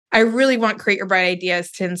I really want Create Your Bright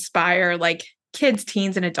Ideas to inspire like kids,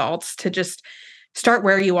 teens, and adults to just start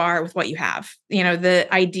where you are with what you have. The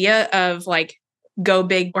idea of like go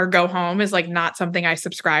big or go home is like not something I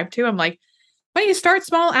subscribe to. I'm like, why don't you start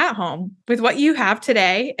small at home with what you have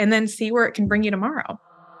today and then see where it can bring you tomorrow?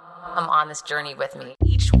 Come on this journey with me.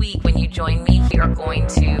 Each week when you join me, we are going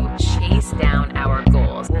to chase down our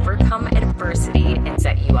goals, overcome adversity, and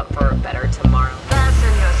set you up for a better tomorrow. Fasten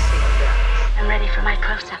your seatbelts. I'm ready for my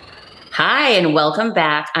close-up. Hi, and welcome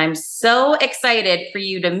back. I'm so excited for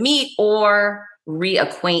you to meet or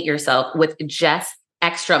reacquaint yourself with Jess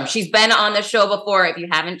Ekstrom. She's been on the show before. If you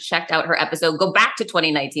haven't checked out her episode, go back to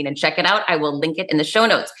 2019 and check it out. I will link it in the show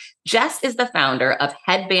notes. Jess is the founder of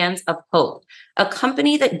Headbands of Hope, a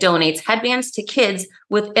company that donates headbands to kids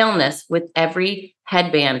with illness with every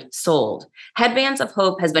headband sold. Headbands of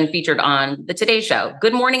Hope has been featured on The Today Show,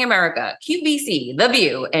 Good Morning America, QVC, The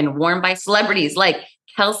View, and worn by celebrities like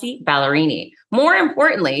Kelsey Ballerini. More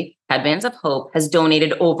importantly, Headbands of Hope has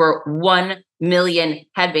donated over 1 million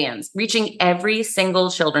headbands, reaching every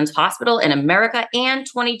single children's hospital in America and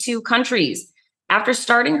 22 countries. After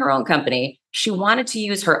starting her own company, she wanted to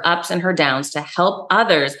use her ups and her downs to help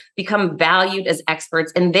others become valued as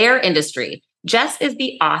experts in their industry. Jess is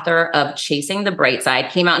the author of Chasing the Bright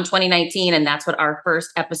Side, came out in 2019, and that's what our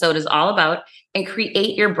first episode is all about, and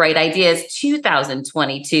Create Your Bright Ideas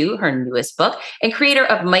 2022, her newest book, and creator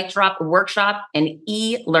of Mic Drop Workshop, an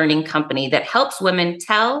e-learning company that helps women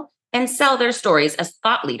tell and sell their stories as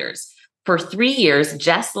thought leaders. For 3 years,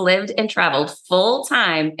 Jess lived and traveled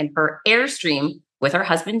full-time in her Airstream with her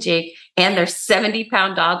husband, Jake, and their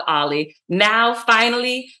 70-pound dog, Ollie. Now,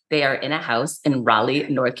 finally, they are in a house in Raleigh,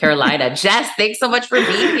 North Carolina. Jess, thanks so much for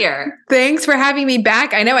being here. Thanks for having me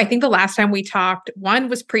back. I know, I think the last time we talked, 1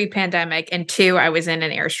 was pre-pandemic, and 2, I was in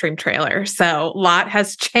an Airstream trailer. So a lot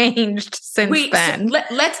has changed since then. So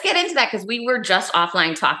let's get into that because we were just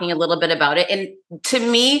offline talking a little bit about it. And to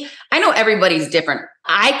me, I know everybody's different.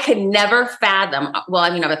 I could never fathom, well, I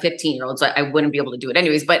mean, I'm a 15-year-old, so I wouldn't be able to do it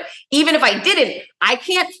anyways. But even if I didn't, I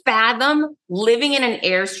can't fathom living in an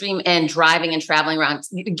Airstream and driving and traveling around.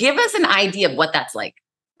 Give us an idea of what that's like.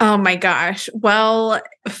 Oh my gosh. Well,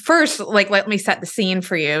 first, let me set the scene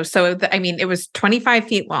for you. So, it was 25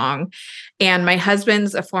 feet long, and my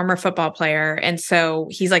husband's a former football player. And so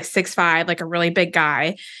he's like 6'5", like a really big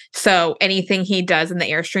guy. So anything he does in the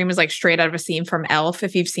Airstream is like straight out of a scene from Elf.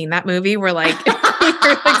 If you've seen that movie, where like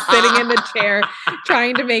you're like sitting in the chair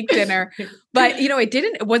trying to make dinner. But,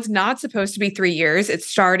 it was not supposed to be 3 years. It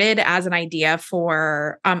started as an idea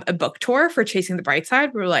for a book tour for Chasing the Bright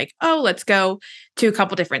Side. We were like, oh, let's go to a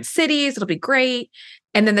couple different cities. It'll be great.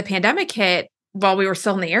 And then the pandemic hit while we were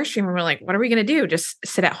still in the Airstream, and we're like, what are we going to do? Just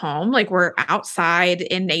sit at home? Like, we're outside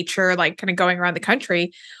in nature, like kind of going around the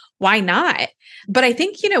country. Why not? But I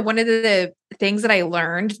think, one of the things that I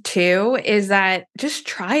learned too is that just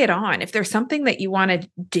try it on. If there's something that you want to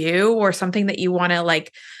do or something that you want to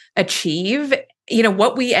like achieve,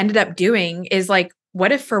 what we ended up doing is like,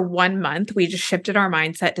 what if for 1 month we just shifted our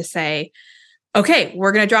mindset to say, okay,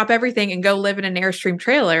 we're going to drop everything and go live in an Airstream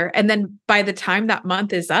trailer. And then by the time that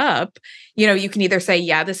month is up, you can either say,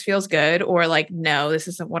 yeah, this feels good, or like, no, this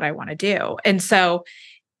isn't what I want to do. And so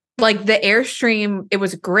like the Airstream, it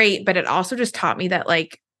was great, but it also just taught me that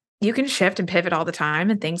like you can shift and pivot all the time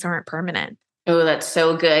and things aren't permanent. Oh, that's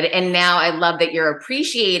so good. And now I love that you're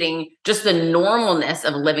appreciating just the normalness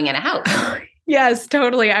of living in a house. Yes,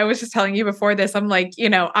 totally. I was just telling you before this, I'm like,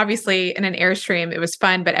 obviously in an Airstream, it was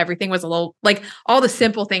fun, but everything was a little like all the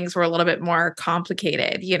simple things were a little bit more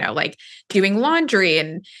complicated, like doing laundry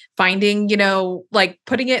and finding, like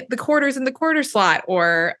putting the quarters in the quarter slot,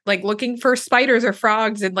 or like looking for spiders or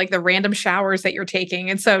frogs in like the random showers that you're taking.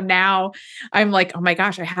 And so now I'm like, oh my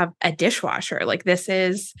gosh, I have a dishwasher. Like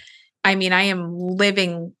I am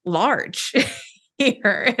living large.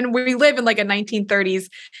 Here. And we live in like a 1930s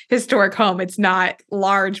historic home. It's not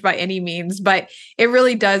large by any means, but it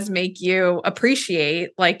really does make you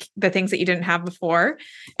appreciate like the things that you didn't have before.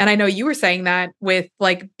 And I know you were saying that with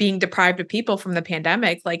like being deprived of people from the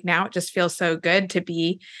pandemic, like now it just feels so good to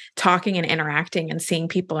be talking and interacting and seeing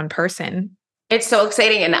people in person. It's so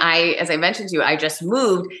exciting. And as I mentioned to you, I just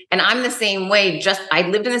moved, and I'm the same way. I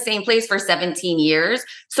lived in the same place for 17 years.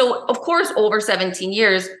 So of course, over 17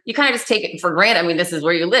 years, you kind of just take it for granted. I mean, this is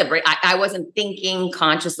where you live, right? I wasn't thinking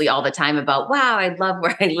consciously all the time about, wow, I love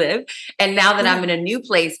where I live. And now that I'm in a new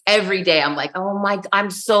place every day, I'm like, oh my, I'm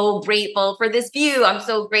so grateful for this view. I'm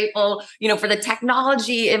so grateful, for the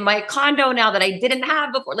technology in my condo now that I didn't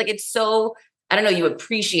have before. Like, it's so, I don't know, you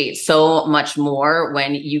appreciate so much more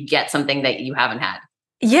when you get something that you haven't had.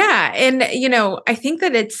 Yeah. And, I think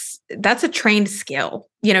that that's a trained skill.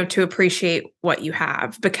 to appreciate what you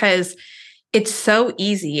have, because it's so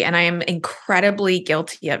easy. And I am incredibly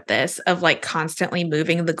guilty of this, of like constantly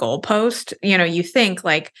moving the goalpost. You think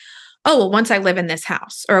like, oh, well, once I live in this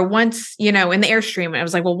house, or once, in the Airstream, I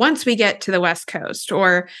was like, well, once we get to the West Coast,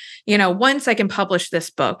 or, once I can publish this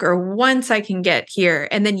book, or once I can get here.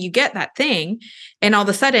 And then you get that thing. And all of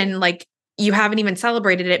a sudden, like, you haven't even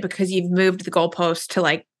celebrated it because you've moved the goalpost to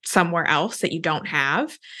like somewhere else that you don't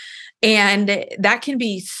have. And that can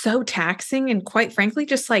be so taxing and, quite frankly,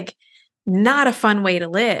 just like not a fun way to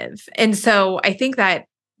live. And so I think that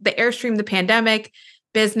the Airstream, the pandemic,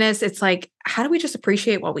 business, it's like, how do we just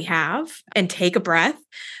appreciate what we have and take a breath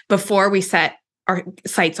before we set our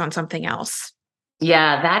sights on something else?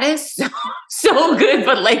 Yeah, that is so good.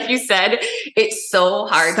 But like you said, it's so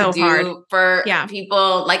hard to do for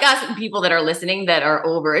people like us and people that are listening that are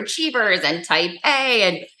overachievers and type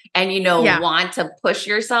A and want to push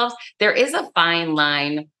yourselves. There is a fine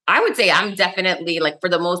line. I would say I'm definitely, like, for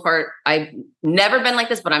the most part, I've never been like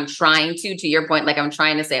this, but I'm trying to your point, like I'm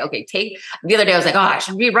trying to say, okay, the other day I was like, oh, I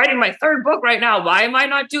should be writing my third book right now. Why am I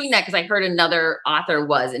not doing that? Because I heard another author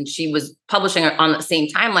was, and she was publishing it on the same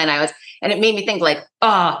timeline I was. And it made me think like,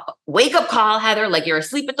 oh, wake up call, Heather, like you're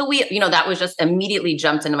asleep at the wheel. That was just immediately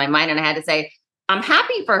jumped into my mind. And I had to say, I'm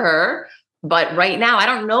happy for her. But right now, I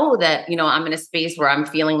don't know that, I'm in a space where I'm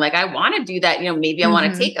feeling like I want to do that. Maybe I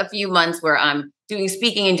want to take a few months where I'm doing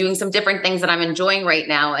speaking and doing some different things that I'm enjoying right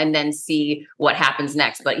now, and then see what happens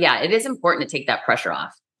next. But yeah, it is important to take that pressure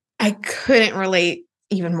off. I couldn't relate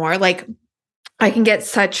even more. Like, I can get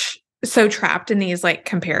so trapped in these like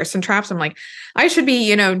comparison traps. I'm like, I should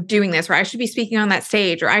be, doing this, or I should be speaking on that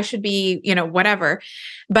stage, or I should be, whatever.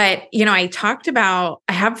 But, I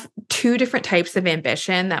have two different types of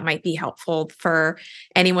ambition that might be helpful for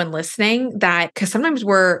anyone listening, that, because sometimes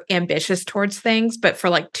we're ambitious towards things, but for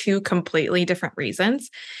like two completely different reasons.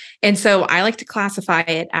 And so I like to classify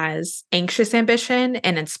it as anxious ambition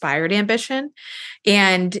and inspired ambition.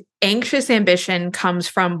 And anxious ambition comes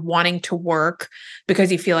from wanting to work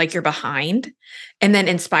because you feel like you're behind. And then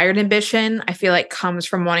inspired ambition, I feel like, comes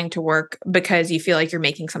from wanting to work because you feel like you're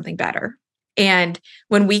making something better. And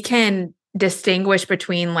when we can distinguish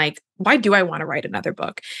between like, why do I want to write another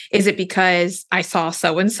book? Is it because I saw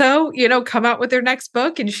so-and-so, come out with their next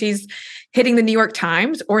book and she's hitting the New York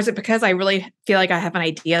Times? Or is it because I really feel like I have an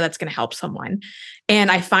idea that's going to help someone? And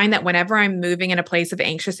I find that whenever I'm moving in a place of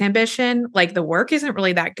anxious ambition, like the work isn't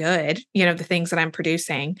really that good, the things that I'm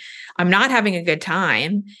producing, I'm not having a good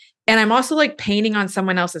time. And I'm also like painting on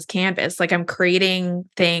someone else's canvas. Like I'm creating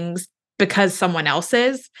things because someone else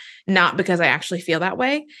is, not because I actually feel that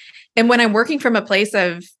way. And when I'm working from a place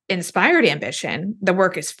of inspired ambition, the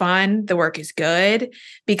work is fun, the work is good,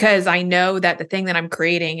 because I know that the thing that I'm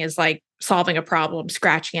creating is like solving a problem,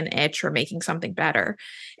 scratching an itch, or making something better.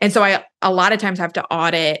 And so I a lot of times have to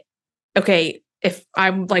audit, okay, if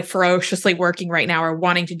I'm like ferociously working right now or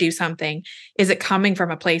wanting to do something, is it coming from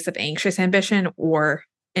a place of anxious ambition or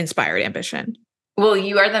inspired ambition? Well,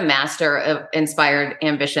 you are the master of inspired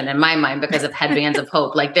ambition in my mind because of Headbands of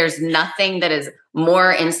Hope. Like there's nothing that is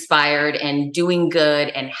more inspired and doing good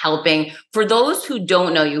and helping. For those who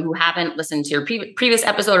don't know you, who haven't listened to your previous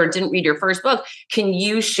episode or didn't read your first book, can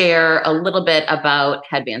you share a little bit about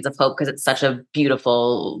Headbands of Hope? Because it's such a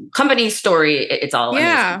beautiful company story. It's all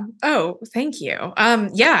amazing. Oh, thank you.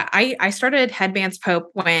 I started Headbands of Hope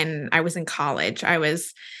when I was in college. I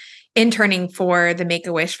was interning for the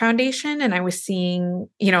Make-A-Wish Foundation. And I was seeing,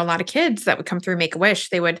 a lot of kids that would come through Make-A-Wish.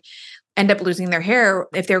 They would end up losing their hair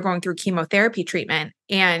if they were going through chemotherapy treatment.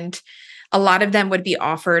 And a lot of them would be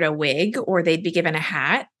offered a wig or they'd be given a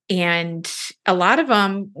hat. And a lot of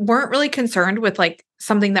them weren't really concerned with like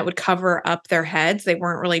something that would cover up their heads. They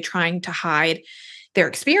weren't really trying to hide their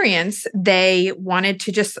experience. They wanted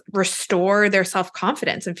to just restore their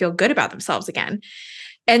self-confidence and feel good about themselves again.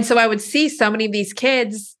 And so I would see so many of these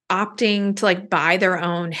kids opting to like buy their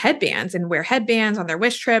own headbands and wear headbands on their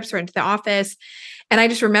wish trips or into the office. And I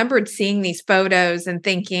just remembered seeing these photos and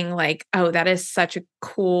thinking like, oh, that is such a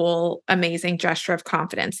cool, amazing gesture of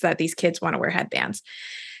confidence that these kids want to wear headbands.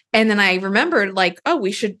 And then I remembered like, oh,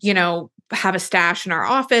 we should, have a stash in our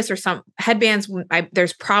office or some headbands.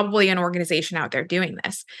 There's probably an organization out there doing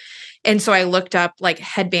this. And so I looked up like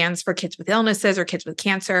headbands for kids with illnesses or kids with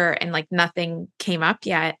cancer, and like nothing came up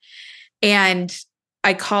yet. And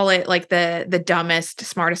I call it like the dumbest,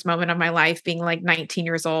 smartest moment of my life, being like 19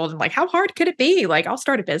 years old and like, how hard could it be? Like, I'll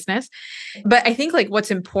start a business. But I think like what's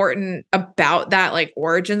important about that like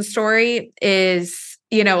origin story is,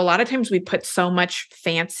 a lot of times we put so much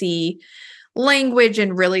fancy language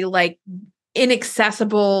and really like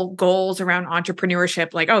inaccessible goals around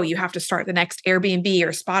entrepreneurship, like, oh, you have to start the next Airbnb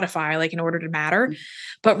or Spotify, like in order to matter.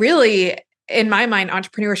 But really, in my mind,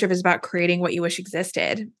 entrepreneurship is about creating what you wish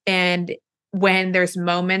existed. And when there's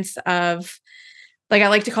moments of, like, I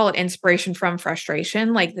like to call it inspiration from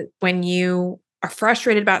frustration, like when you are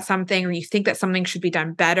frustrated about something or you think that something should be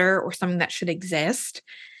done better or something that should exist,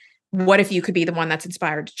 what if you could be the one that's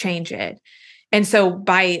inspired to change it? And so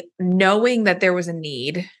by knowing that there was a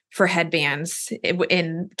need for headbands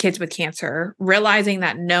in kids with cancer, realizing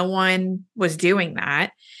that no one was doing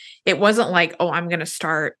that, it wasn't like, oh, I'm going to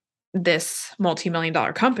start this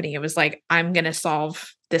multi-million-dollar company. It was like, I'm going to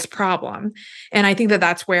solve this problem. And I think that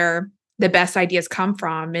that's where the best ideas come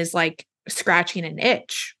from, is like scratching an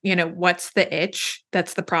itch. What's the itch?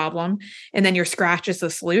 That's the problem. And then your scratch is the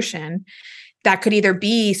solution. That could either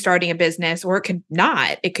be starting a business or it could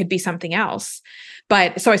not. It could be something else.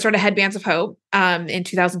 But so I started Headbands of Hope in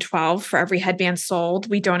 2012. For every headband sold,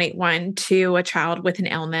 we donate one to a child with an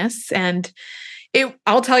illness. And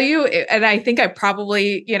I'll tell you, and I think I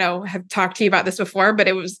probably, have talked to you about this before, but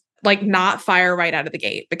it was like not fire right out of the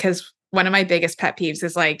gate, because one of my biggest pet peeves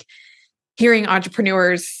is like hearing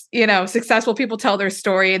entrepreneurs, successful people tell their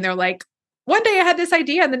story and they're like, one day I had this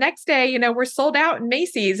idea and the next day, we're sold out in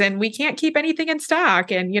Macy's and we can't keep anything in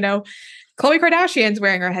stock. And, Khloe Kardashian's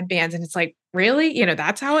wearing our headbands. And it's like, really?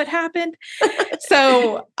 That's how it happened.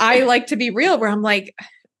 So I like to be real, where I'm like,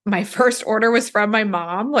 my first order was from my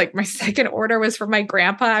mom. Like my second order was from my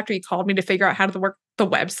grandpa after he called me to figure out how to work the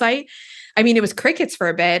website. I mean, it was crickets for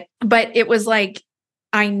a bit, but it was like,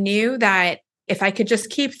 I knew that if I could just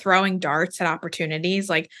keep throwing darts at opportunities,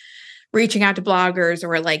 like reaching out to bloggers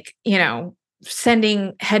or like,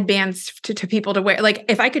 sending headbands to people to wear, like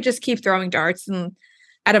if I could just keep throwing darts, and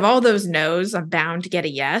out of all those no's, I'm bound to get a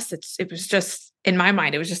yes. It was just, in my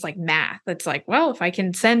mind, it was just like math. It's like, well, if I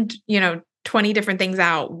can send, 20 different things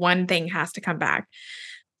out, one thing has to come back.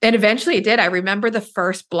 And eventually it did. I remember the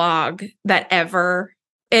first blog that ever,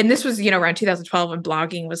 and this was, around 2012 when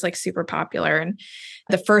blogging was like super popular. And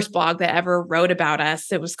the first blog that ever wrote about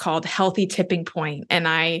us, it was called Healthy Tipping Point. And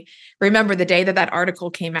I remember the day that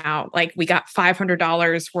article came out, like we got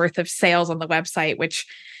 $500 worth of sales on the website, which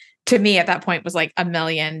to me at that point was like $1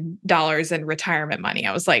 million in retirement money.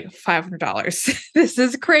 I was like, $500. This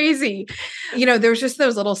is crazy. There's just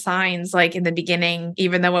those little signs like in the beginning,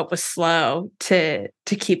 even though it was slow, to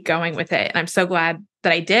keep going with it. And I'm so glad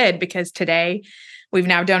that I did, because today we've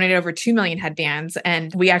now donated over 2 million headbands,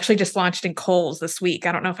 and we actually just launched in Kohl's this week.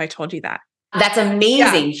 I don't know if I told you that. That's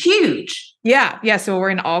amazing. Yeah. Huge. Yeah. So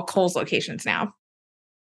we're in all Kohl's locations now.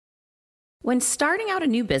 When starting out a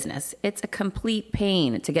new business, it's a complete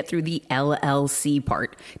pain to get through the LLC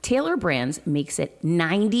part. Taylor Brands makes it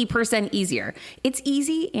 90% easier. It's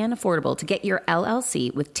easy and affordable to get your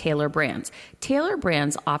LLC with Taylor Brands. Taylor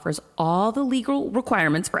Brands offers all the legal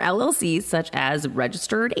requirements for LLCs, such as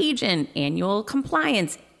registered agent, annual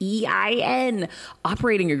compliance, EIN,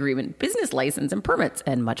 operating agreement, business license, and permits,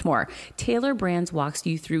 and much more. Taylor Brands walks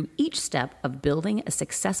you through each step of building a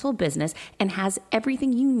successful business and has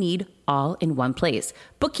everything you need all in one place.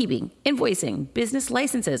 Bookkeeping, invoicing, business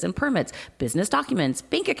licenses and permits, business documents,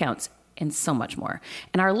 bank accounts, and so much more.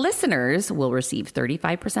 And our listeners will receive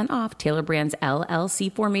 35% off Taylor Brands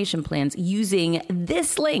LLC formation plans using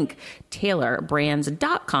this link,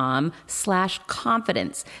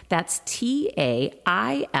 taylorbrands.com/confidence. That's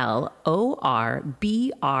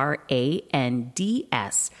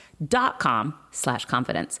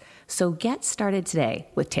TAILORBRANDS.com/confidence. So get started today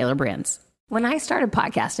with Taylor Brands. When I started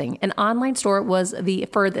podcasting, an online store was the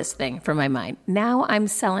furthest thing from my mind. Now I'm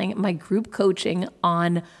selling my group coaching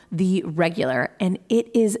on the regular, and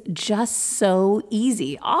it is just so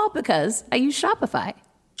easy, all because I use Shopify.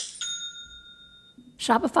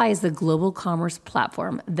 Shopify is the global commerce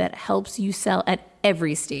platform that helps you sell at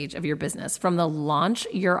every stage of your business, from the launch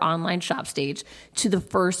your online shop stage to the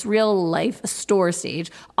first real life store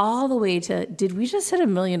stage, all the way to, did we just hit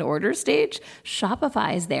 1 million orders stage?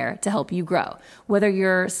 Shopify is there to help you grow. Whether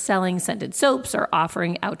you're selling scented soaps or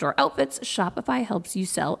offering outdoor outfits, Shopify helps you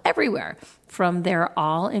sell everywhere. From their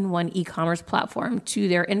all-in-one e-commerce platform to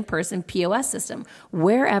their in-person POS system,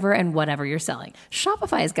 wherever and whatever you're selling,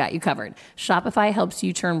 Shopify's got you covered. Shopify helps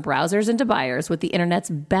you turn browsers into buyers with the internet's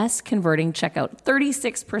best converting checkout,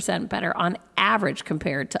 36% better on average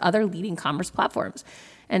compared to other leading commerce platforms.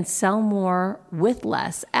 and sell more with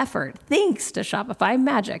less effort thanks to Shopify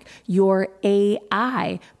Magic, your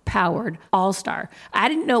AI-powered all-star. I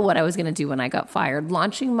didn't know what I was going to do when I got fired.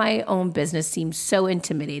 Launching my own business seemed so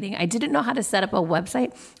intimidating. I didn't know how to set up a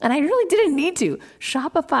website, and I really didn't need to.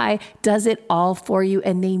 Shopify does it all for you,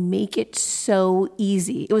 and they make it so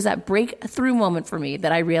easy. It was that breakthrough moment for me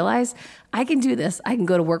that I realized I can do this. I can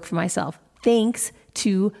go to work for myself. Thanks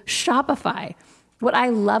to Shopify. What I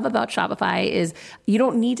love about Shopify is you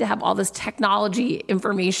don't need to have all this technology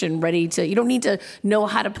information you don't need to know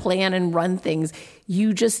how to plan and run things.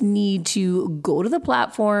 You just need to go to the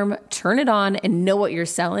platform, turn it on, and know what you're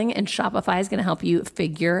selling, and Shopify is going to help you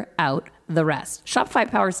figure out the rest. Shopify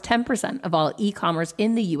powers 10% of all e-commerce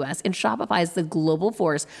in the US, and Shopify is the global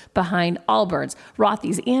force behind Allbirds,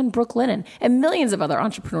 Rothy's, and Brooklinen, and millions of other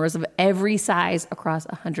entrepreneurs of every size across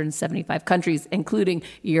 175 countries, including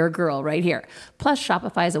your girl right here. Plus,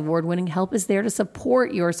 Shopify's award-winning help is there to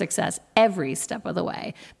support your success every step of the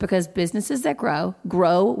way, because businesses that grow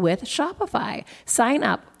with Shopify. Sign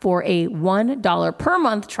up for a $1 per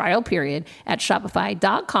month trial period at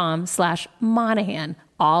shopify.com/Monahan,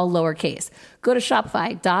 all lowercase. Go to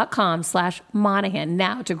shopify.com/Monahan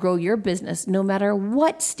now to grow your business no matter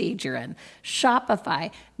what stage you're in.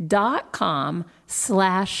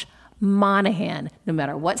 Shopify.com/Monahan. No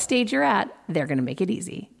matter what stage you're at, they're going to make it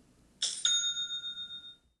easy.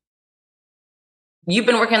 You've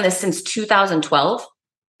been working on this since 2012?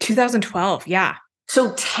 2012, yeah.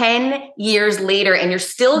 So 10 years later, and you're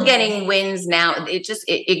still getting wins now.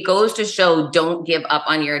 It goes to show, don't give up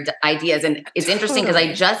on your ideas. And it's interesting because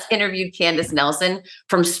I just interviewed Candace Nelson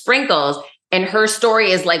from Sprinkles, and her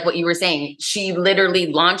story is like what you were saying. She literally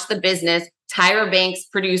launched the business. Tyra Banks,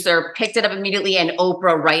 producer, picked it up immediately, and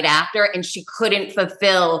Oprah right after, and she couldn't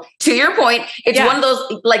fulfill. To your point, it's one of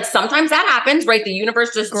those, like, sometimes that happens, right? The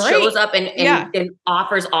universe just shows up and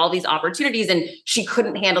offers all these opportunities, and she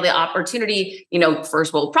couldn't handle the opportunity,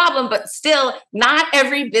 first world problem, but still not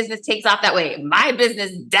every business takes off that way. My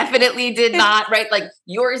business definitely did not, right? Like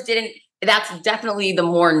yours didn't. That's definitely the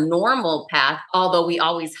more normal path, although we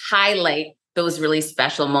always highlight those really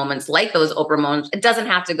special moments like those Oprah moments. It doesn't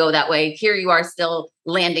have to go that way. Here you are still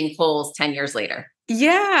landing polls 10 years later.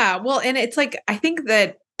 Yeah. Well, and it's like, I think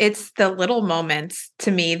that it's the little moments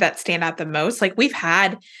to me that stand out the most. Like we've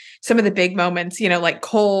had some of the big moments, like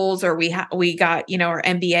Kohl's, or we got, our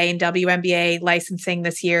NBA and WNBA licensing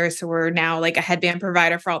this year. So we're now like a headband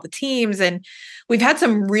provider for all the teams. And we've had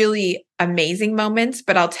some really amazing moments,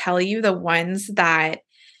 but I'll tell you the ones that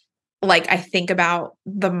like I think about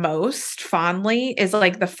the most fondly is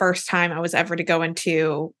like the first time I was ever to go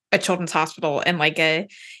into a children's hospital and like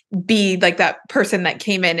be like that person that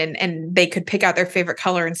came in and they could pick out their favorite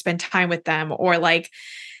color and spend time with them. Or like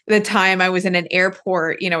the time I was in an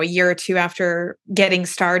airport, a year or two after getting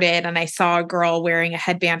started, and I saw a girl wearing a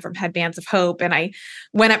headband from Headbands of Hope. And I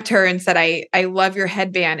went up to her and said, I love your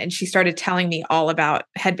headband. And she started telling me all about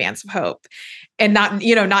Headbands of Hope and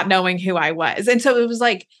not knowing who I was. And so it was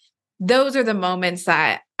like, those are the moments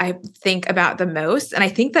that I think about the most. And I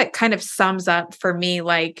think that kind of sums up for me,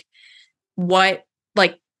 like what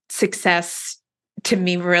like success to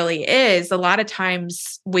me really is. A lot of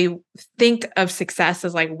times we think of success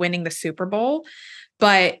as like winning the Super Bowl,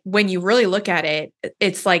 but when you really look at it,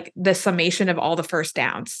 it's like the summation of all the first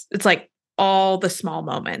downs. It's like all the small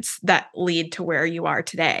moments that lead to where you are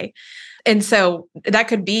today. And so that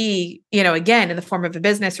could be, again, in the form of a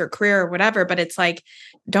business or career or whatever, but it's like,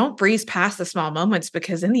 don't breeze past the small moments,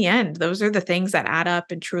 because in the end, those are the things that add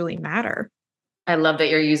up and truly matter. I love that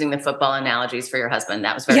you're using the football analogies for your husband.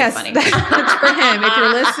 That was very funny. That's for him. If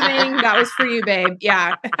you're listening, that was for you, babe.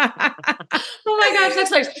 Yeah. Oh my gosh, that's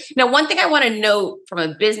hilarious. Now, one thing I want to note from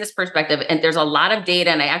a business perspective, and there's a lot of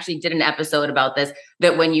data, and I actually did an episode about this,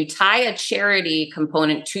 that when you tie a charity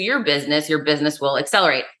component to your business will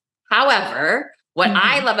accelerate. However, what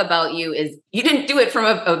I love about you is you didn't do it from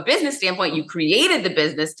a business standpoint. You created the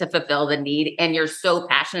business to fulfill the need, and you're so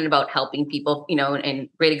passionate about helping people, and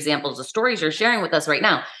great examples of stories you're sharing with us right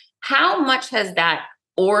now. How much has that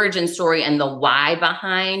origin story and the why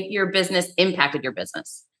behind your business impacted your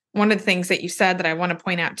business? One of the things that you said that I want to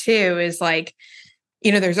point out too is like,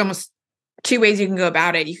 there's almost two ways you can go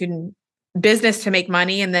about it. You can business to make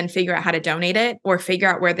money and then figure out how to donate it, or figure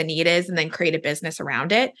out where the need is and then create a business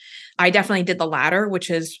around it. I definitely did the latter, which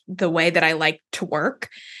is the way that I like to work.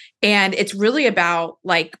 And it's really about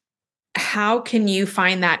like, how can you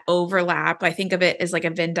find that overlap? I think of it as like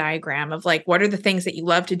a Venn diagram of like, what are the things that you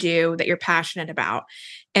love to do that you're passionate about?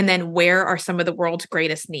 And then where are some of the world's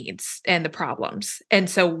greatest needs and the problems? And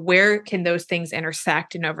so where can those things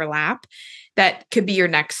intersect and overlap? That could be your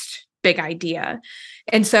next big idea.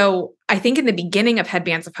 And so I think in the beginning of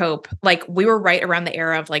Headbands of Hope, like we were right around the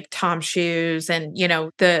era of like Tom Shoes and,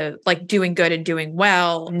 the like doing good and doing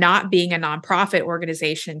well, not being a nonprofit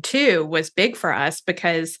organization too was big for us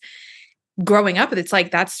because growing up, it's like,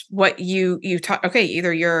 that's what you taught. Okay.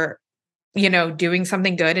 Either you're, doing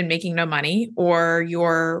something good and making no money, or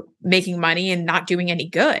you're making money and not doing any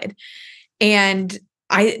good. And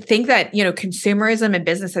I think that, consumerism in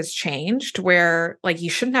business has changed where like you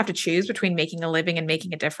shouldn't have to choose between making a living and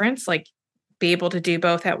making a difference, like be able to do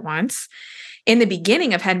both at once. In the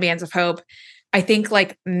beginning of Headbands of Hope, I think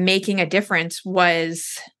like making a difference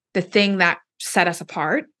was the thing that set us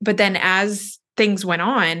apart. But then as things went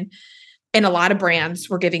on and a lot of brands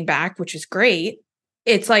were giving back, which is great,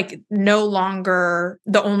 it's like no longer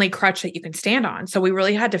the only crutch that you can stand on. So we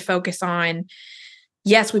really had to focus on,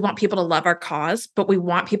 yes, we want people to love our cause, but we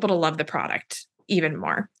want people to love the product even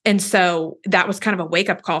more. And so that was kind of a wake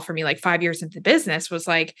up call for me, like 5 years into business was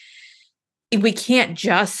like, we can't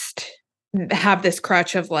just have this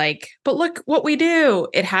crutch of like, but look what we do.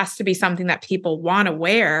 It has to be something that people want to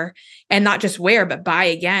wear and not just wear, but buy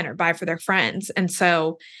again or buy for their friends. And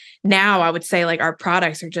so now I would say like our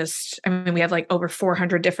products are just, we have like over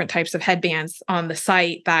 400 different types of headbands on the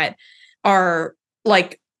site that are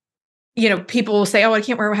like, people will say, oh, I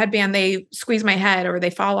can't wear a headband. They squeeze my head or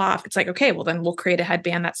they fall off. It's like, okay, well then we'll create a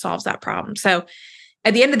headband that solves that problem. So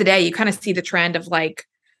at the end of the day, you kind of see the trend of like,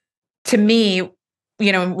 to me,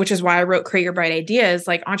 which is why I wrote Create Your Bright Ideas,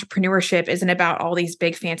 like entrepreneurship isn't about all these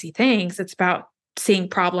big fancy things. It's about seeing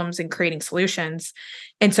problems and creating solutions.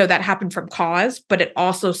 And so that happened from cause, but it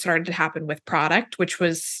also started to happen with product, which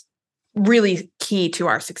was really key to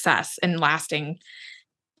our success and lasting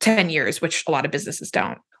 10 years, which a lot of businesses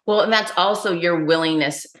don't. Well, and that's also your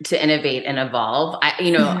willingness to innovate and evolve.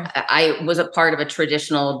 I was a part of a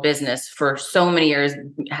traditional business for so many years,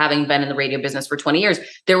 having been in the radio business for 20 years.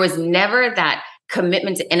 There was never that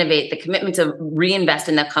commitment to innovate, the commitment to reinvest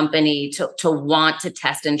in the company, to want to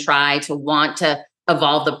test and try, to want to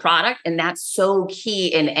evolve the product. And that's so key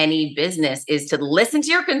in any business, is to listen to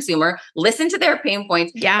your consumer, listen to their pain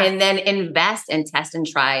points, and then invest and test and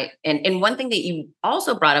try. And one thing that you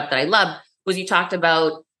also brought up that I love was you talked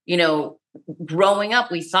about, growing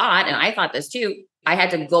up, we thought, and I thought this too, I had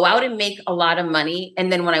to go out and make a lot of money.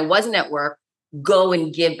 And then when I wasn't at work, go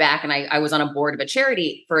and give back. And I was on a board of a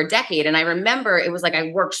charity for a decade. And I remember it was like,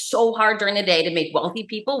 I worked so hard during the day to make wealthy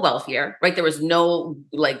people wealthier, right? There was no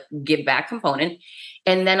like give back component.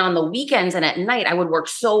 And then on the weekends and at night, I would work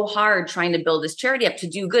so hard trying to build this charity up to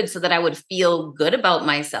do good so that I would feel good about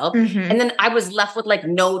myself. And then I was left with like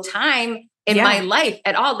no time in my life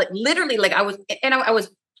at all. Like literally, like I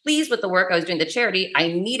was pleased with the work I was doing, the charity. I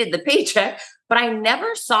needed the paycheck, but I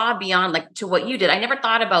never saw beyond like to what you did. I never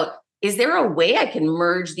thought about, is there a way I can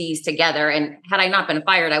merge these together? And had I not been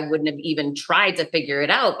fired, I wouldn't have even tried to figure it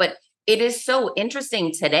out. But it is so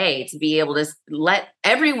interesting today to be able to let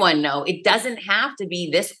everyone know it doesn't have to be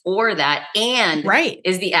this or that. And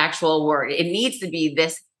is the actual word. It needs to be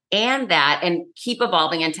this and that, and keep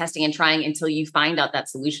evolving and testing and trying until you find out that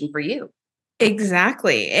solution for you.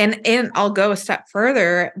 Exactly. And I'll go a step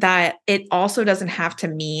further that it also doesn't have to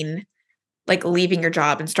mean like leaving your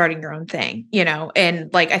job and starting your own thing,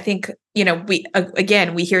 and like, I think,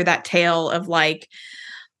 we hear that tale of like,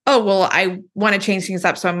 oh, well, I want to change things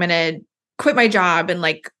up. So I'm going to quit my job and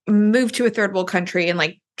like move to a third world country and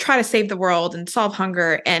like try to save the world and solve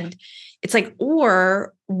hunger. And it's like,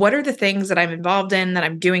 or what are the things that I'm involved in that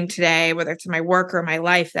I'm doing today, whether it's in my work or my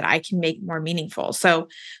life, that I can make more meaningful? So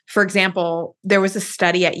for example, there was a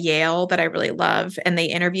study at Yale that I really love, and they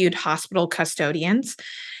interviewed hospital custodians.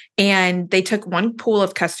 And they took one pool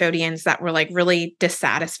of custodians that were like really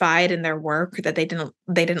dissatisfied in their work, that they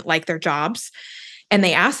didn't like their jobs. And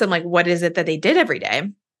they asked them like, what is it that they did every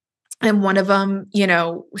day? And one of them,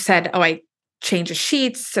 said, oh, I change the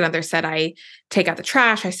sheets. Another said, I take out the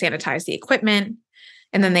trash, I sanitize the equipment.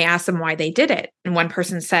 And then they asked them why they did it. And one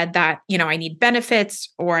person said that, I need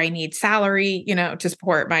benefits, or I need salary, to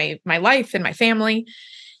support my life and my family.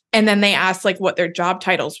 And then they asked like what their job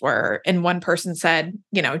titles were. And one person said,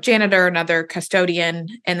 janitor, another custodian,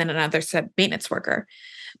 and then another said maintenance worker.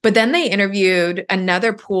 But then they interviewed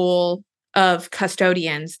another pool of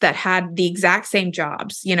custodians that had the exact same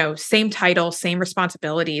jobs, same title, same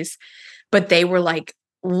responsibilities, but they were like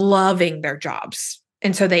loving their jobs.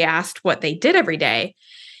 And so they asked what they did every day.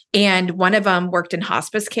 And one of them worked in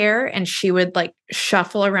hospice care, and she would like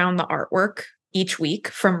shuffle around the artwork each week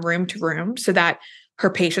from room to room so that her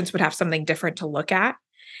patients would have something different to look at.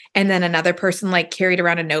 And then another person like carried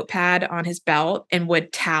around a notepad on his belt and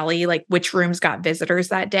would tally like which rooms got visitors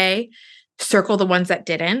that day, circle the ones that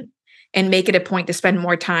didn't. and make it a point to spend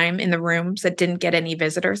more time in the rooms that didn't get any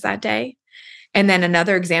visitors that day. And then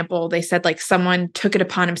another example, they said like someone took it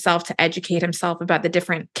upon himself to educate himself about the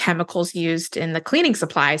different chemicals used in the cleaning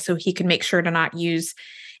supply so he could make sure to not use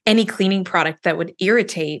any cleaning product that would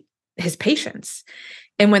irritate his patients.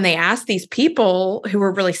 And when they asked these people who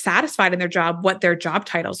were really satisfied in their job what their job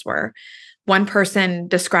titles were, one person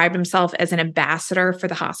described himself as an ambassador for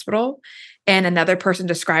the hospital, and another person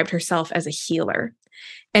described herself as a healer.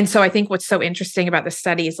 And so I think what's so interesting about the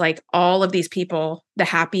study is like all of these people, the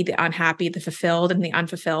happy, the unhappy, the fulfilled, and the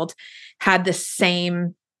unfulfilled, had the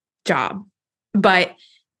same job. But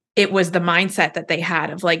it was the mindset that they had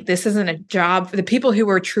of like, this isn't a job. The people who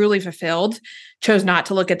were truly fulfilled chose not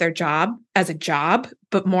to look at their job as a job,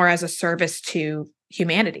 but more as a service to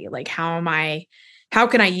humanity. Like, how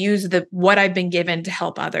can I use what I've been given to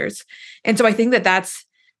help others? And so I think that that's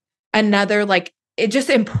another like, it's just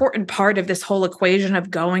an important part of this whole equation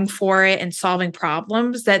of going for it and solving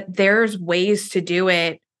problems, that there's ways to do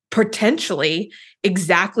it potentially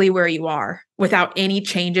exactly where you are without any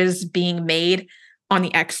changes being made on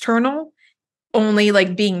the external, only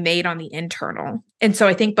like being made on the internal. And so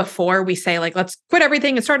I think before we say like, let's quit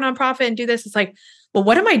everything and start a nonprofit and do this, it's like, well,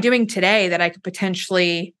 what am I doing today that I could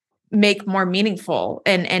potentially make more meaningful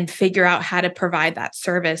and figure out how to provide that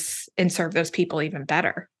service and serve those people even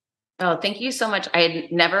better? Oh, thank you so much. I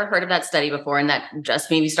had never heard of that study before, and that just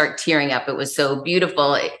made me start tearing up. It was so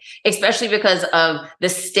beautiful, especially because of the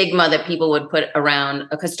stigma that people would put around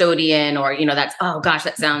a custodian, or, that's, oh gosh,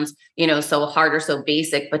 that sounds, so hard or so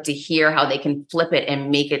basic, but to hear how they can flip it and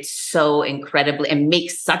make it so incredibly and make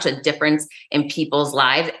such a difference in people's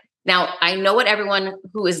lives. Now, I know what everyone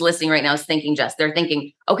who is listening right now is thinking, Jess. They're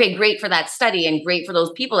thinking, okay, great for that study and great for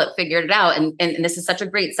those people that figured it out. And this is such a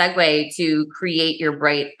great segue to create your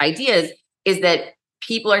bright ideas, is that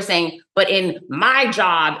people are saying, but in my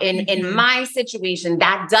job, in my situation,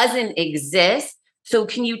 that doesn't exist. So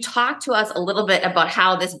can you talk to us a little bit about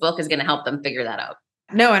how this book is going to help them figure that out?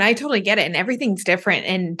 No, and I totally get it. And everything's different.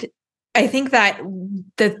 And I think that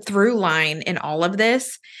the through line in all of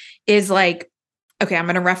this is like, okay, I'm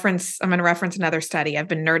going to reference another study. I've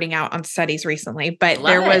been nerding out on studies recently, but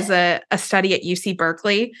there was a study at UC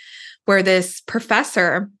Berkeley where this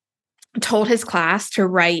professor told his class to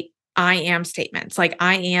write I am statements, like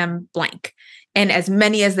I am blank, and as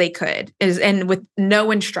many as they could, and with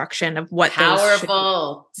no instruction of what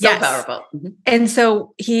powerful, so powerful. Mm-hmm. And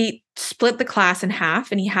so he split the class in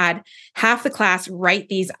half, and he had half the class write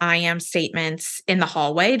these I am statements in the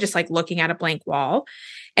hallway, just like looking at a blank wall.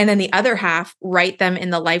 And then the other half write them in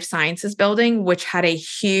the life sciences building, which had a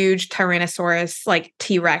huge Tyrannosaurus, like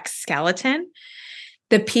T-Rex skeleton.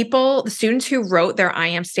 The students who wrote their I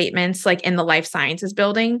am statements, like in the life sciences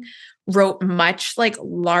building, wrote much like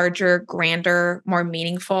larger, grander, more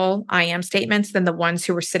meaningful I am statements than the ones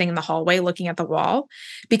who were sitting in the hallway looking at the wall.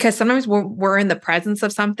 Because sometimes we're in the presence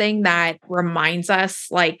of something that reminds us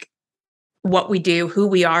like what we do, who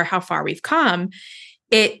we are, how far we've come.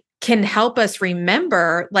 It can help us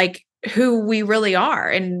remember like who we really are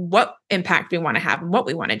and what impact we want to have and what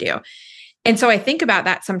we want to do. And so I think about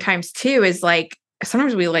that sometimes too, is like,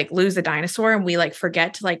 sometimes we like lose a dinosaur and we like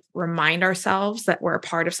forget to like remind ourselves that we're a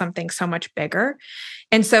part of something so much bigger.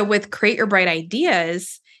 And so with Create Your Bright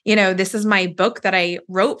Ideas, this is my book that I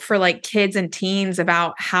wrote for like kids and teens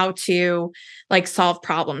about how to like solve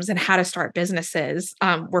problems and how to start businesses.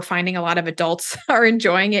 We're finding a lot of adults are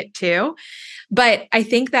enjoying it too. But I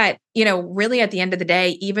think that, really at the end of the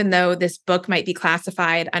day, even though this book might be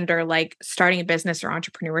classified under like starting a business or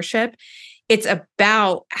entrepreneurship, it's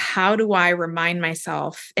about how do I remind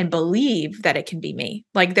myself and believe that it can be me?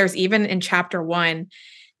 Like there's even in chapter 1,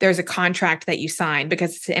 there's a contract that you sign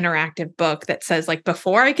because it's an interactive book that says like,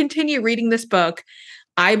 before I continue reading this book,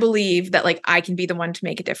 I believe that like I can be the one to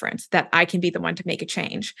make a difference, that I can be the one to make a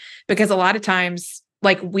change. Because a lot of times,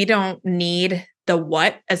 like we don't need the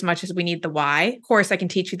what as much as we need the why. Of course, I can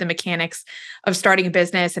teach you the mechanics of starting a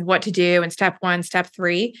business and what to do and step 1, step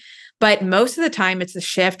 3. But most of the time, it's the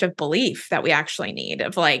shift of belief that we actually need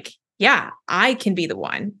of like, yeah, I can be the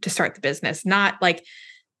one to start the business, not like,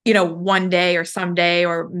 one day or someday,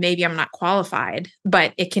 or maybe I'm not qualified,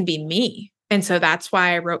 but it can be me. And so that's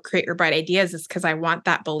why I wrote Create Your Bright Ideas, is because I want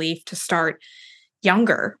that belief to start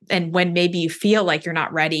younger. And when maybe you feel like you're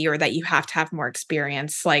not ready or that you have to have more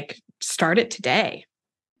experience, like start it today.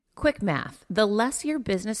 Quick math. The less your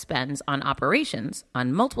business spends on operations,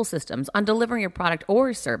 on multiple systems, on delivering your product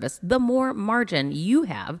or service, the more margin you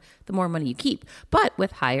have, the more money you keep. But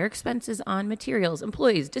with higher expenses on materials,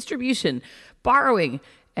 employees, distribution, borrowing,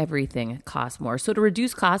 everything costs more. So to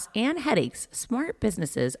reduce costs and headaches, smart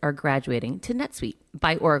businesses are graduating to NetSuite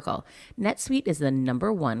by Oracle. NetSuite is the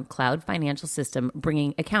 #1 cloud financial system,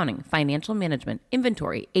 bringing accounting, financial management,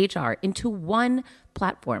 inventory, HR into one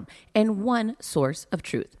platform and one source of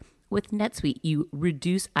truth. With NetSuite, you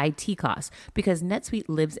reduce IT costs because NetSuite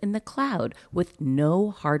lives in the cloud with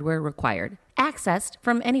no hardware required, accessed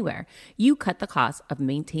from anywhere. You cut the cost of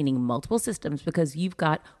maintaining multiple systems because you've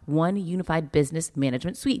got one unified business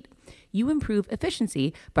management suite. You improve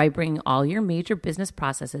efficiency by bringing all your major business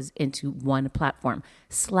processes into one platform,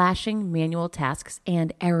 slashing manual tasks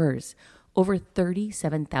and errors. Over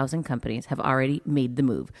 37,000 companies have already made the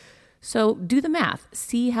move. So do the math.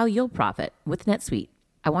 See how you'll profit with NetSuite.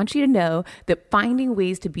 I want you to know that finding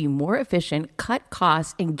ways to be more efficient, cut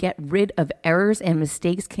costs, and get rid of errors and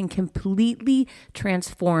mistakes can completely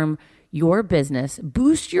transform your business,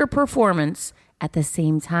 boost your performance at the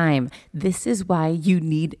same time. This is why you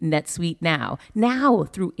need NetSuite now. Now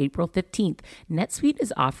through April 15th, NetSuite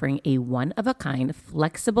is offering a one-of-a-kind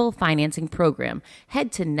flexible financing program.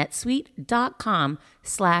 Head to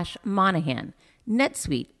netsuite.com/Monahan.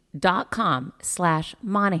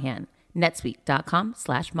 netsuite.com/Monahan.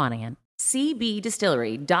 netsuite.com/Monahan.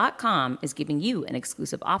 CBDistillery.com is giving you an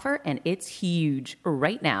exclusive offer, and it's huge.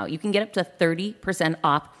 Right now, you can get up to 30%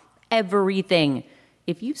 off everything.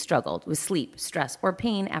 If you've struggled with sleep, stress, or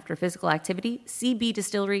pain after physical activity,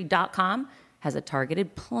 CBDistillery.com has a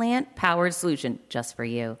targeted plant-powered solution just for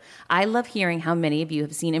you. I love hearing how many of you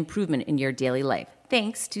have seen improvement in your daily life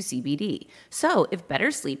thanks to CBD. So if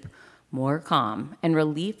better sleep, more calm, and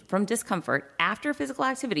relief from discomfort after physical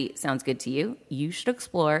activity sounds good to you, you should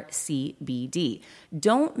explore CBD.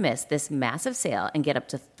 Don't miss this massive sale and get up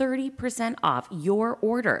to 30% off your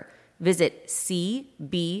order. Visit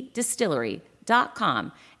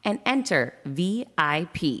cbdistillery.com and enter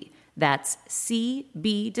VIP. That's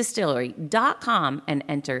cbdistillery.com and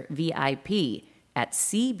enter VIP at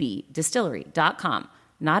cbdistillery.com.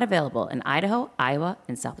 Not available in Idaho, Iowa,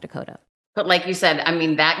 and South Dakota. But like you said, I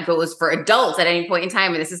mean, that goes for adults at any point in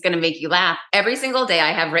time. And this is going to make you laugh. Every single day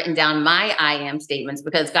I have written down my I am statements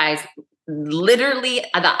because, guys, literally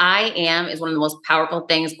the I am is one of the most powerful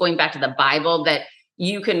things, going back to the Bible, that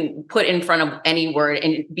you can put in front of any word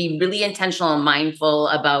and be really intentional and mindful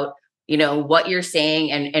about, you know, what you're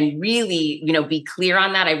saying and really, you know, be clear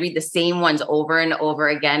on that. I read the same ones over and over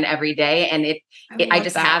again every day. And I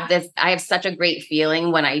just have this, I have such a great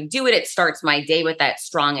feeling when I do it. It starts my day with that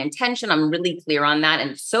strong intention. I'm really clear on that,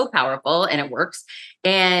 and it's so powerful and it works.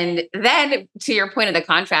 And then to your point of the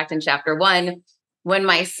contract in chapter 1, when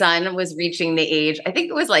my son was reaching the age, I think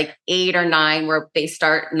it was like 8 or 9, where they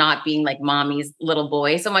start not being like mommy's little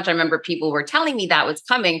boy so much. I remember people were telling me that was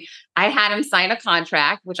coming. I had him sign a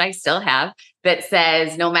contract, which I still have, that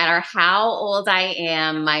says no matter how old I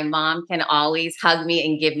am, my mom can always hug me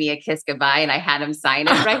and give me a kiss goodbye. And I had him sign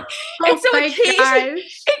it, right? And so occasionally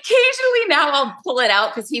now I'll pull it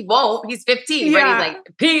out because he won't. He's 15, but he's like,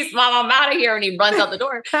 peace, mom, I'm out of here. And he runs out the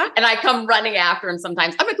door. And I come running after him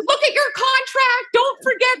sometimes. I'm like, look at your contract. Don't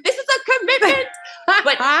forget, this is a commitment.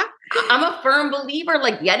 But I'm a firm believer,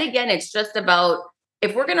 like, yet again, it's just about,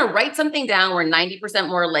 if we're going to write something down, we're 90%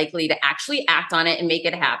 more likely to actually act on it and make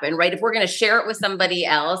it happen, right? If we're going to share it with somebody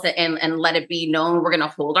else and let it be known, we're going to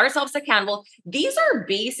hold ourselves accountable. These are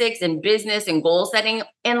basics in business and goal setting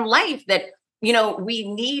in life that, you know, we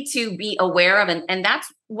need to be aware of. And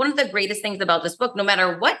that's one of the greatest things about this book, no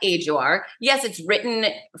matter what age you are. Yes, it's written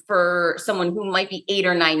for someone who might be 8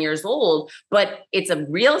 or 9 years old, but it's a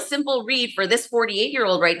real simple read for this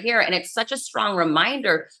 48-year-old right here. And it's such a strong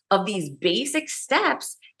reminder of these basic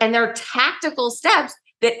steps, and they're tactical steps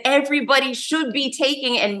that everybody should be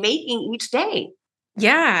taking and making each day.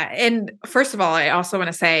 Yeah. And first of all, I also want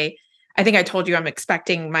to say, I think I told you I'm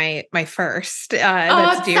expecting my first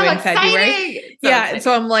that's due in February.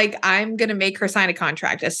 So I'm like, I'm going to make her sign a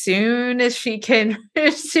contract as soon as she can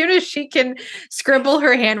scribble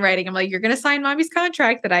her handwriting. I'm like, you're going to sign mommy's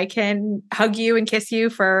contract that I can hug you and kiss you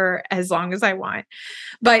for as long as I want.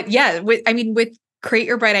 But yeah, with Create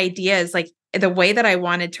Your Bright Ideas, like, the way that I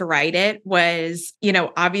wanted to write it was, you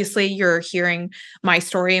know, obviously you're hearing my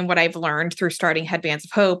story and what I've learned through starting Headbands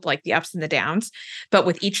of Hope, like the ups and the downs. But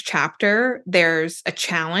with each chapter, there's a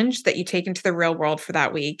challenge that you take into the real world for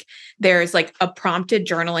that week. There's like a prompted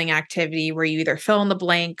journaling activity where you either fill in the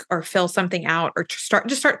blank or fill something out, or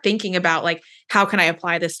start thinking about, like, how can I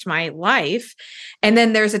apply this to my life? And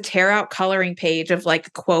then there's a tear out coloring page of like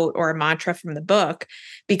a quote or a mantra from the book,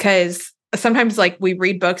 because sometimes, like, we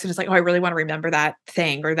read books and it's like, oh, I really want to remember that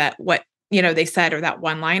thing or that what they said, or that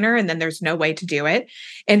one-liner, and then there's no way to do it.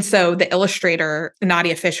 And so the illustrator,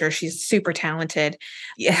 Nadia Fisher, she's super talented,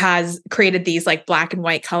 has created these like black and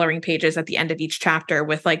white coloring pages at the end of each chapter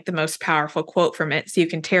with like the most powerful quote from it. So you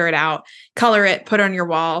can tear it out, color it, put it on your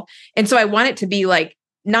wall. And so I want it to be like,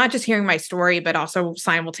 not just hearing my story, but also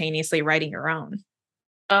simultaneously writing your own.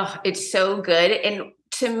 Oh, it's so good. And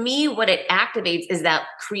to me, what it activates is that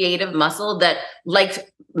creative muscle that,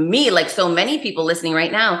 like me, like so many people listening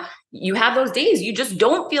right now, you have those days you just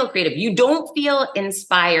don't feel creative. You don't feel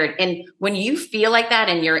inspired. And when you feel like that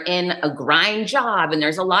and you're in a grind job and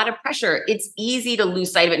there's a lot of pressure, it's easy to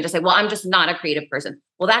lose sight of it and just say, well, I'm just not a creative person.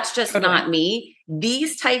 Well, that's just not me.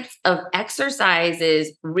 These types of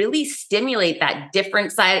exercises really stimulate that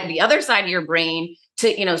different side, the other side of your brain,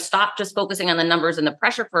 to, stop just focusing on the numbers and the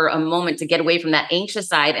pressure for a moment, to get away from that anxious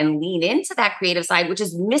side and lean into that creative side, which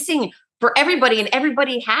is missing for everybody. And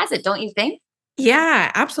everybody has it, don't you think?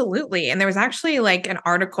 Yeah, absolutely. And there was actually like an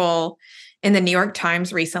article in the New York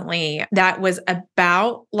Times recently that was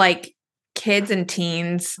about like kids and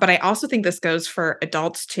teens, but I also think this goes for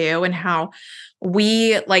adults too, and how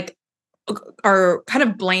we like are kind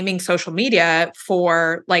of blaming social media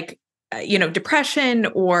for like depression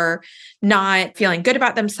or not feeling good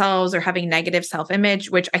about themselves or having negative self-image,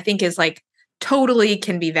 which I think is like totally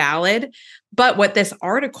can be valid. But what this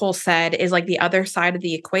article said is like the other side of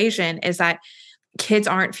the equation is that kids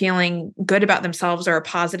aren't feeling good about themselves or a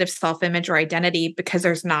positive self-image or identity because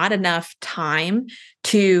there's not enough time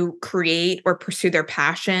to create or pursue their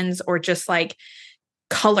passions or just like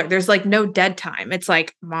color. There's like no dead time. It's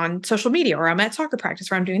like I'm on social media or I'm at soccer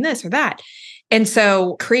practice or I'm doing this or that. And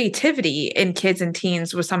so creativity in kids and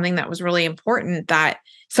teens was something that was really important that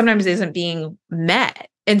sometimes isn't being met.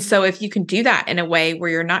 And so if you can do that in a way where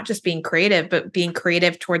you're not just being creative, but being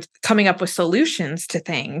creative towards coming up with solutions to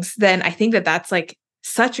things, then I think that that's like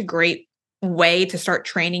such a great way to start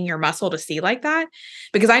training your muscle to see like that.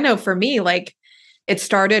 Because I know for me, like it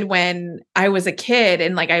started when I was a kid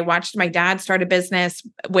and like I watched my dad start a business,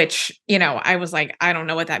 which, I was like, I don't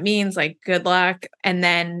know what that means. Like, good luck. And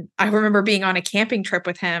then I remember being on a camping trip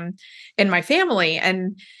with him and my family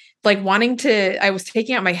and like I was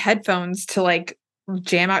taking out my headphones to like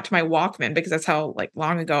jam out to my Walkman because that's how like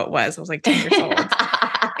long ago it was. I was like 10 years old.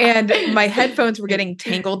 And my headphones were getting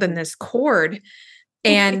tangled in this cord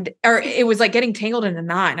or it was like getting tangled in a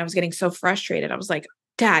knot. And I was getting so frustrated. I was like,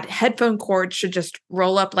 Dad, headphone cords should just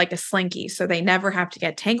roll up like a slinky so they never have to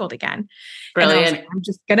get tangled again. Brilliant. And I was like, I'm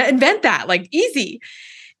just going to invent that, like easy.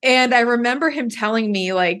 And I remember him telling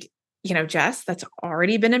me like, Jess, that's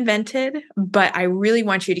already been invented, but I really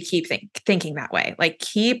want you to keep thinking that way. Like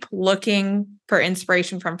keep looking for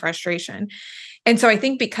inspiration from frustration. And so I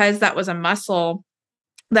think because that was a muscle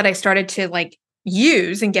that I started to like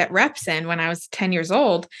use and get reps in when I was 10 years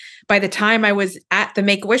old, by the time I was at the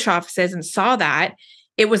Make-A-Wish offices and saw that,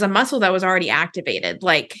 it was a muscle that was already activated.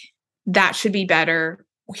 Like that should be better.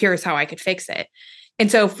 Here's how I could fix it.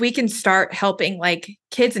 And so if we can start helping like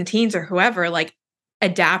kids and teens or whoever, like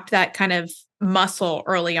adapt that kind of muscle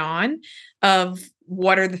early on of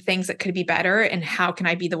what are the things that could be better and how can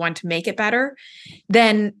I be the one to make it better,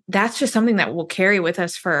 then that's just something that we'll carry with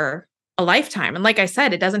us for a lifetime. And like I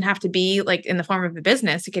said, it doesn't have to be like in the form of a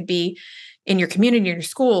business. It could be in your community, in your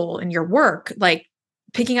school, in your work, like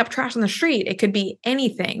picking up trash on the street. It could be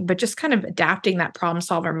anything, but just kind of adapting that problem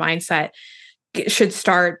solver mindset should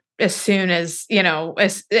start as soon as,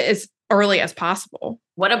 as early as possible.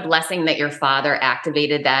 What a blessing that your father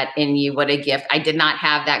activated that in you. What a gift. I did not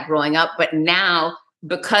have that growing up, but now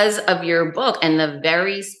because of your book and the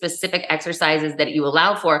very specific exercises that you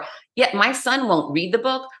allow for, yet my son won't read the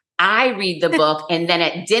book. I read the book and then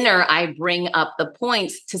at dinner, I bring up the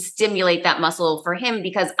points to stimulate that muscle for him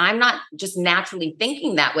because I'm not just naturally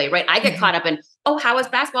thinking that way, right? I get caught up in, oh, how was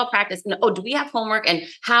basketball practice? And, oh, do we have homework? And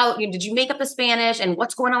how did you make up the Spanish? And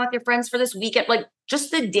what's going on with your friends for this weekend? Like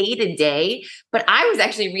just the day to day. But I was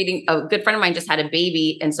actually reading, a good friend of mine just had a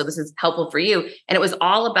baby. And so this is helpful for you. And it was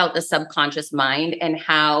all about the subconscious mind and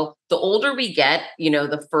how the older we get,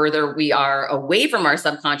 the further we are away from our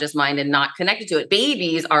subconscious mind and not connected to it.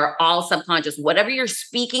 Babies are all subconscious. Whatever you're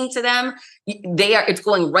speaking to them, it's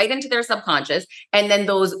going right into their subconscious. And then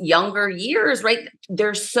those younger years, right?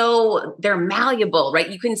 They're malleable, right?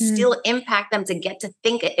 You can still impact them to get to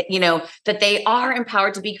think, that they are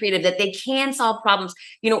empowered to be creative, that they can solve problems.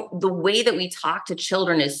 The way that we talk to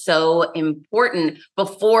children is so important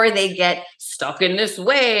before they get stuck in this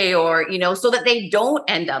way or, so that they don't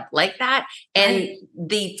end up like that. And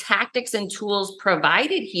the tactics and tools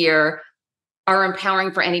provided here are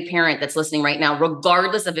empowering for any parent that's listening right now,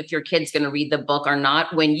 regardless of if your kid's going to read the book or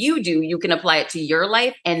not. When you do, you can apply it to your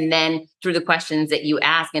life. And then through the questions that you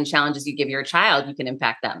ask and challenges you give your child, you can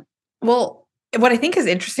impact them. Well, what I think is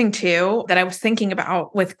interesting too, that I was thinking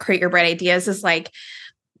about with Create Your Bright Ideas is like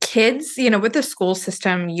kids, with the school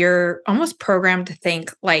system, you're almost programmed to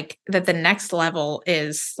think like that the next level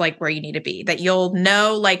is like where you need to be, that you'll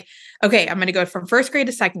know like, okay, I'm going to go from first grade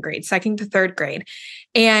to second grade, second to third grade.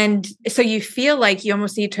 And so you feel like you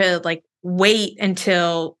almost need to like wait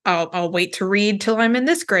until I'll wait to read till I'm in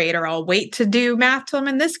this grade, or I'll wait to do math till I'm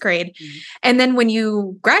in this grade. Mm-hmm. And then when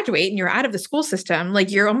you graduate and you're out of the school system, like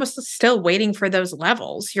you're almost still waiting for those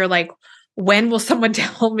levels. You're like, when will someone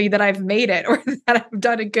tell me that I've made it, or that I've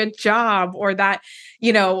done a good job, or that,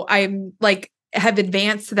 I'm like have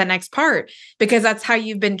advanced to the next part? Because that's how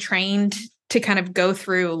you've been trained to kind of go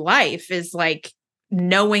through life, is like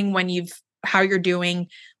knowing how you're doing,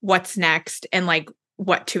 what's next, and like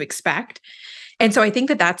what to expect. And so I think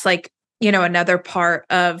that that's like, another part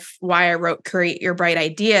of why I wrote Create Your Bright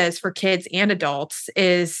Ideas for kids and adults,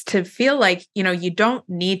 is to feel like, you don't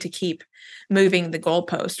need to keep moving the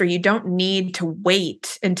goalpost, or you don't need to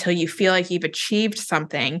wait until you feel like you've achieved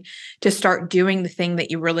something to start doing the thing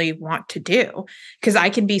that you really want to do. Because I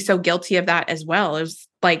can be so guilty of that as well. As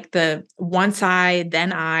like the once I,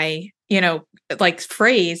 then I, like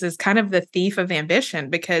phrase is kind of the thief of ambition,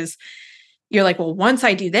 because you're like, well, once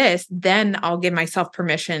I do this, then I'll give myself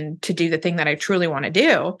permission to do the thing that I truly want to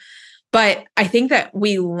do. But I think that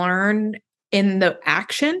we learn in the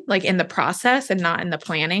action, like in the process, and not in the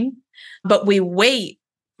planning. But we wait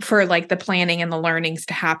for like the planning and the learnings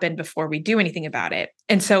to happen before we do anything about it.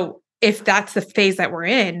 And so if that's the phase that we're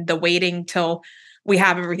in, the waiting till we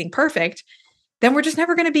have everything perfect, then we're just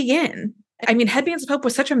never going to begin. I mean, Headbands of Hope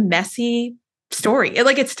was such a messy story.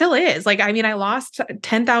 It still is. I lost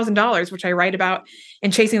 $10,000, which I write about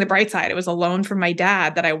in Chasing the Bright Side. It was a loan from my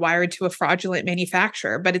dad that I wired to a fraudulent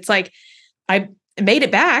manufacturer. But it's like, I made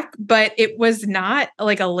it back, but it was not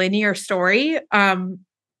like a linear story.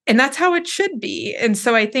 And that's how it should be. And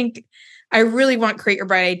so I think I really want Create Your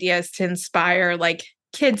Bright Ideas to inspire like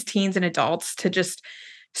kids, teens, and adults to just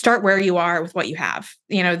start where you are with what you have.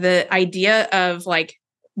 The idea of like,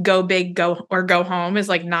 go big, go home is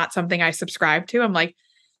like not something I subscribe to. I'm like,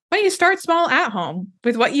 why don't you start small at home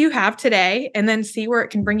with what you have today, and then see where it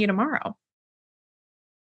can bring you tomorrow.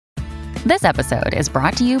 This episode is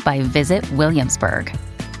brought to you by Visit Williamsburg.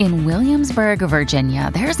 In Williamsburg, Virginia,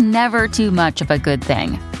 there's never too much of a good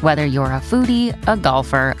thing. Whether you're a foodie, a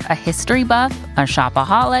golfer, a history buff, a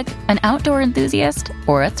shopaholic, an outdoor enthusiast,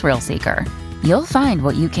 or a thrill seeker, you'll find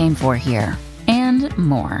what you came for here and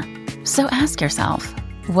more. So ask yourself,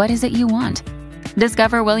 what is it you want?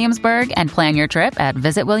 Discover Williamsburg and plan your trip at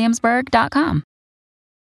visitwilliamsburg.com.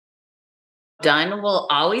 Done will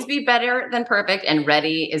always be better than perfect, and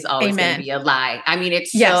ready is always going to be a lie. I mean,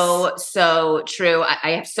 it's so true.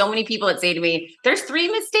 I have so many people that say to me, there's 3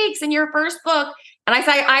 mistakes in your first book. And I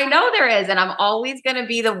say, I know there is. And I'm always going to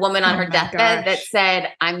be the woman on her deathbed that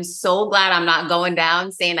said, I'm so glad I'm not going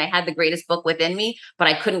down saying I had the greatest book within me, but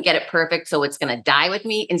I couldn't get it perfect, so it's going to die with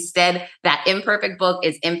me. Instead, that imperfect book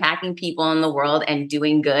is impacting people in the world and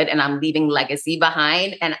doing good. And I'm leaving legacy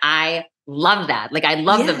behind. And I love that. Like, I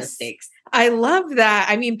love the mistakes. I love that.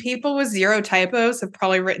 I mean, people with 0 typos have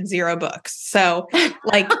probably written 0 books. So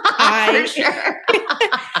like For sure.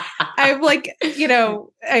 I'm like,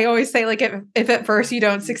 I always say like, if at first you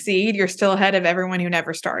don't succeed, you're still ahead of everyone who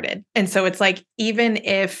never started. And so it's like, even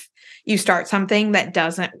if you start something that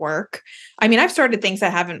doesn't work, I mean, I've started things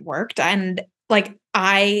that haven't worked, and like,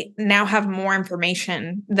 I now have more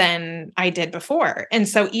information than I did before. And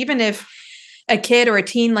so even if a kid or a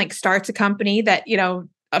teen like starts a company that,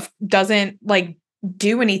 doesn't like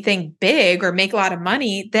do anything big or make a lot of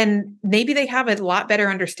money, then maybe they have a lot better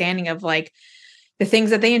understanding of like the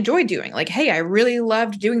things that they enjoy doing. Like, hey, I really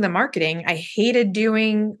loved doing the marketing. I hated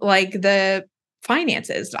doing like the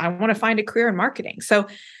finances. I want to find a career in marketing. So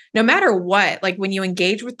no matter what, like when you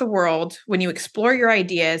engage with the world, when you explore your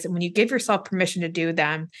ideas, and when you give yourself permission to do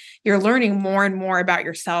them, you're learning more and more about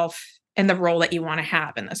yourself and the role that you want to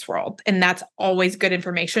have in this world. And that's always good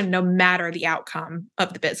information, no matter the outcome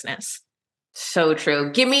of the business. So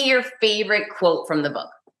true. Give me your favorite quote from the book.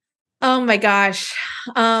 Oh my gosh.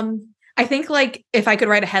 I think like if I could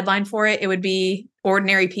write a headline for it, it would be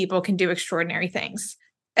ordinary people can do extraordinary things.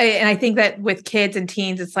 And I think that with kids and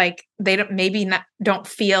teens, it's like they don't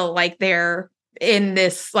feel like they're in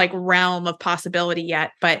this like realm of possibility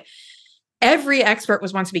yet, but every expert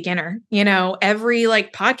was once a beginner. Every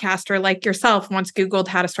like podcaster like yourself once Googled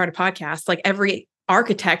how to start a podcast. Like every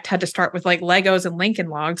architect had to start with like Legos and Lincoln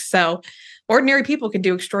Logs. So ordinary people can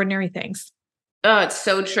do extraordinary things. Oh, it's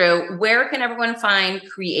so true. Where can everyone find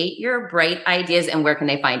Create Your Bright Ideas, and where can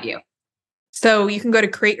they find you? So you can go to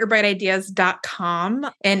createyourbrightideas.com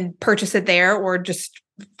and purchase it there, or just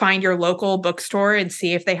find your local bookstore and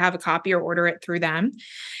see if they have a copy or order it through them.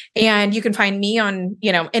 And you can find me on,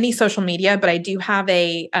 any social media, but I do have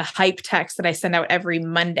a hype text that I send out every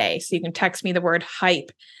Monday. So you can text me the word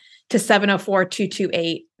hype to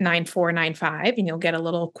 704-228-9495, and you'll get a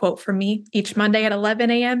little quote from me each Monday at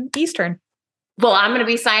 11 a.m. Eastern. Well, I'm going to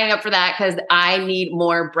be signing up for that because I need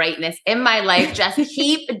more brightness in my life. Just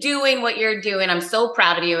keep doing what you're doing. I'm so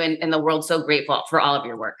proud of you, and the world's so grateful for all of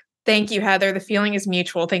your work. Thank you, Heather. The feeling is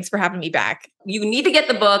mutual. Thanks for having me back. You need to get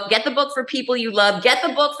the book. Get the book for people you love. Get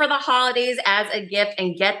the book for the holidays as a gift,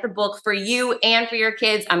 and get the book for you and for your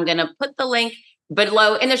kids. I'm going to put the link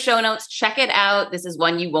below in the show notes. Check it out. This is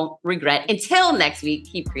one you won't regret. Until next week,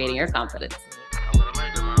 keep creating your confidence.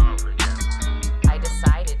 I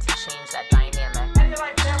decided to change that dynamic.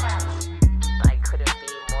 I couldn't be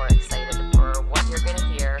more excited for what you're going to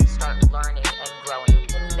hear. Start learning and growing.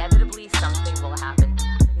 Inevitably, something will happen.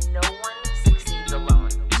 No one succeeds alone.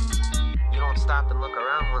 You don't stop and look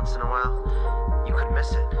around once in a while, you could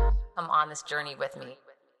miss it. Come on this journey with me.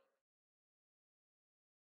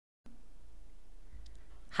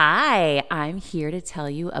 Hi, I'm here to tell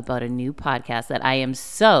you about a new podcast that I am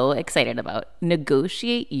so excited about,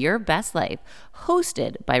 Negotiate Your Best Life,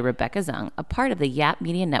 hosted by Rebecca Zung, a part of the Yap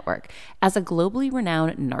Media Network. As a globally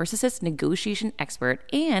renowned narcissist negotiation expert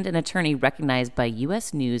and an attorney recognized by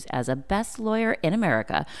U.S. News as a best lawyer in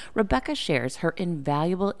America, Rebecca shares her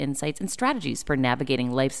invaluable insights and strategies for navigating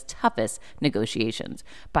life's toughest negotiations.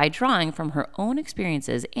 By drawing from her own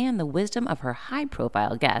experiences and the wisdom of her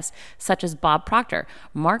high-profile guests, such as Bob Proctor,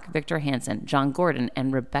 Mark Victor Hansen, John Gordon,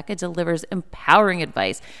 and Rebecca delivers empowering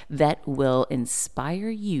advice that will inspire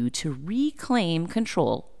you to reclaim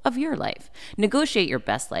control of your life. Negotiate Your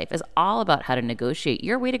Best Life is all about how to negotiate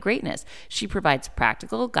your way to greatness. She provides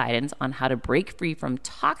practical guidance on how to break free from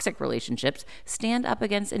toxic relationships, stand up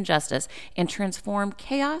against injustice, and transform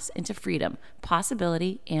chaos into freedom,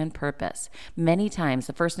 possibility, and purpose. Many times,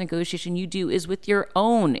 the first negotiation you do is with your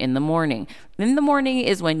own in the morning. In the morning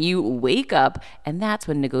is when you wake up, and that's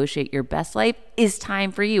when Negotiate Your Best Life is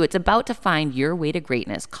time for you. It's about to find your way to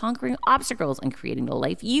greatness, conquering obstacles, and creating the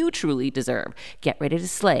life you truly deserve. Get ready to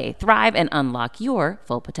slay, thrive, and unlock your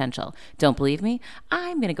full potential. Don't believe me?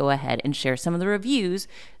 I'm going to go ahead and share some of the reviews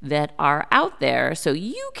that are out there so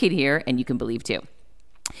you can hear and you can believe too.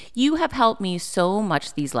 You have helped me so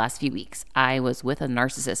much these last few weeks. I was with a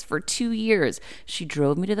narcissist for 2 years. She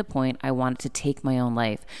drove me to the point I wanted to take my own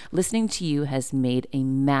life. Listening to you has made a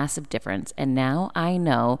massive difference, and now I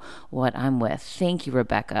know what I'm with. Thank you,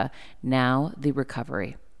 Rebecca. Now the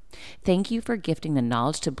recovery. Thank you for gifting the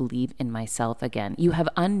knowledge to believe in myself again. You have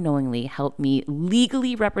unknowingly helped me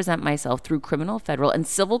legally represent myself through criminal, federal, and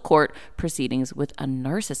civil court proceedings with a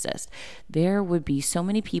narcissist. There would be so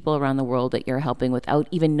many people around the world that you're helping without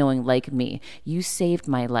even knowing, like me. You saved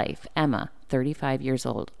my life. Emma, 35 years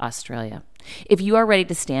old, Australia. If you are ready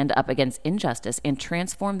to stand up against injustice and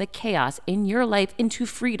transform the chaos in your life into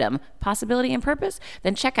freedom, possibility, and purpose,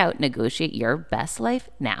 then check out Negotiate Your Best Life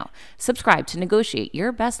now. Subscribe to Negotiate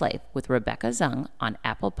Your Best Life with Rebecca Zung on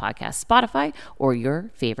Apple Podcasts, Spotify, or your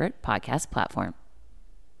favorite podcast platform.